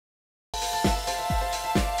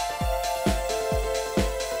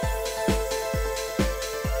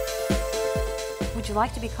you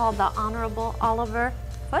like to be called the Honorable Oliver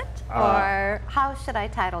Foote, or how should I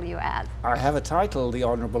title you as? I have a title, the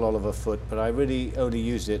Honorable Oliver Foote, but I really only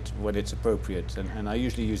use it when it's appropriate, and I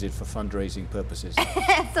usually use it for fundraising purposes.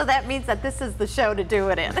 So that means that this is the show to do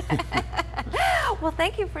it in. Well,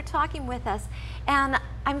 thank you for talking with us. And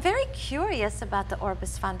I'm very curious about the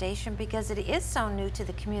Orbis Foundation because it is so new to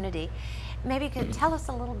the community. Maybe you could tell us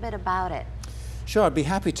a little bit about it. Sure, I'd be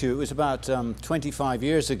happy to. It was about 25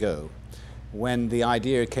 years ago when the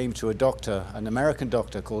idea came to a doctor, an American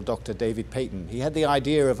doctor called Dr. David Payton. He had the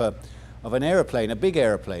idea of an airplane, a big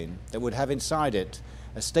airplane, that would have inside it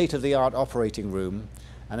a state-of-the-art operating room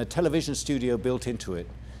and a television studio built into it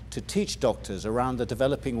to teach doctors around the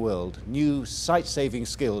developing world new sight-saving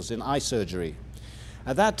skills in eye surgery.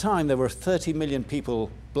 At that time, there were 30 million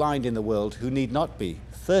people blind in the world who need not be.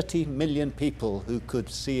 30 million people who could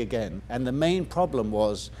see again. And the main problem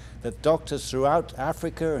was that doctors throughout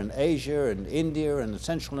Africa and Asia and India and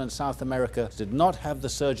Central and South America did not have the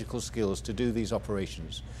surgical skills to do these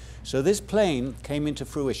operations. So this plane came into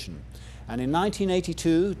fruition. And in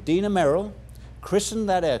 1982, Dina Merrill christened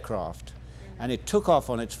that aircraft, and it took off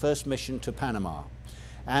on its first mission to Panama.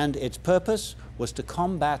 And its purpose was to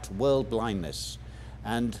combat world blindness.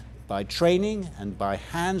 And by training and by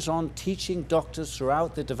hands-on teaching doctors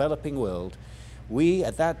throughout the developing world, we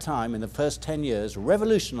at that time, in the first 10 years,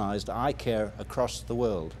 revolutionized eye care across the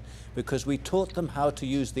world because we taught them how to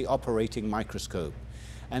use the operating microscope.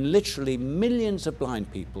 And literally millions of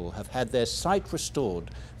blind people have had their sight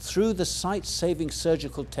restored through the sight-saving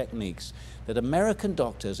surgical techniques that American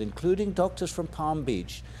doctors, including doctors from Palm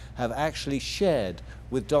Beach, have actually shared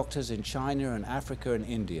with doctors in China and Africa and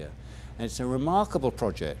India. And it's a remarkable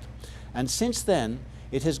project. And since then,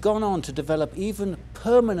 it has gone on to develop even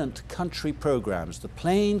permanent country programs. The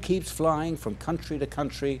plane keeps flying from country to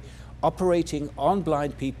country, operating on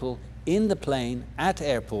blind people in the plane at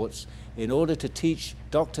airports in order to teach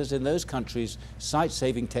doctors in those countries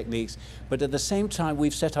sight-saving techniques. But at the same time,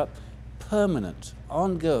 we've set up permanent,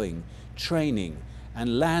 ongoing training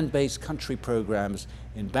and land-based country programs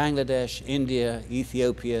in Bangladesh, India,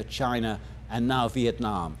 Ethiopia, China, and now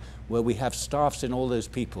Vietnam, where we have staffs in all those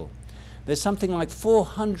people. There's something like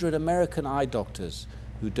 400 American eye doctors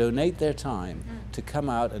who donate their time to come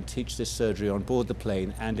out and teach this surgery on board the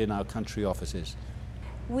plane and in our country offices.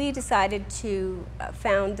 We decided to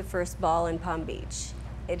found the first ball in Palm Beach.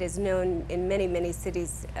 It is known in many, many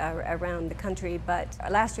cities around the country, but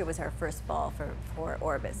last year was our first ball for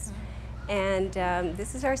Orbis. And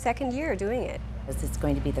this is our second year doing it. It's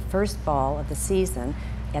going to be the first ball of the season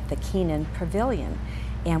at the Keenan Pavilion.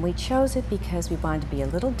 And we chose it because we wanted to be a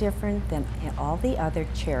little different than all the other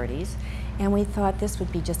charities. And we thought this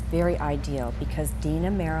would be just very ideal because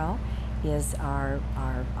Dina Merrill is our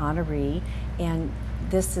honoree, and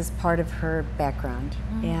this is part of her background.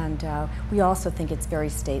 And we also think it's very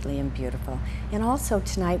stately and beautiful. And also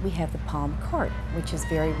tonight we have the Palm Court, which is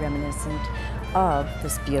very reminiscent of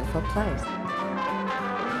this beautiful place.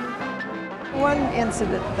 One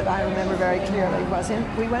incident that I remember very clearly was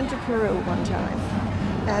we went to Peru one time,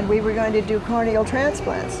 and we were going to do corneal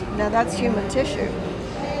transplants. Now that's human tissue,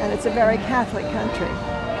 and it's a very Catholic country.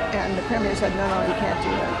 And the Premier said, no, no, you can't do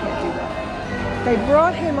that, you can't do that. They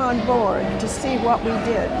brought him on board to see what we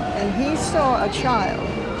did, and he saw a child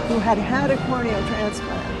who had had a corneal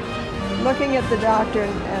transplant, looking at the doctor,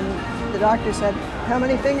 and the doctor said, how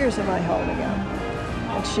many fingers am I holding up?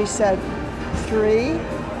 And she said, 3,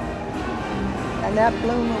 and that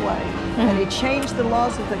blew him away. And he changed the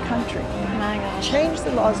laws of the country. My gosh. Changed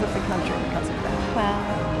the laws of the country because of that.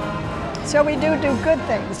 Wow. So we do good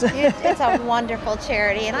things. It's a wonderful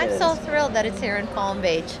charity, and I'm so thrilled that it's here in Palm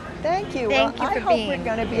Beach. Thank you. Thank you I for hope being we're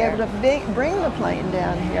going to be here. able to bring the plane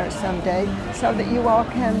down here someday so that you all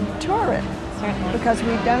can tour it. Certainly. Because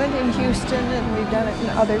we've done it in Houston and we've done it in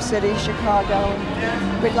other cities, Chicago.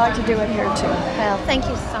 We'd like to do it here too. Well, thank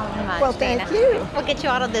you so much, Well, Dana. thank you. We'll get you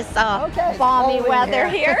out of this Okay. balmy Cold in weather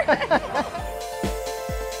here. here.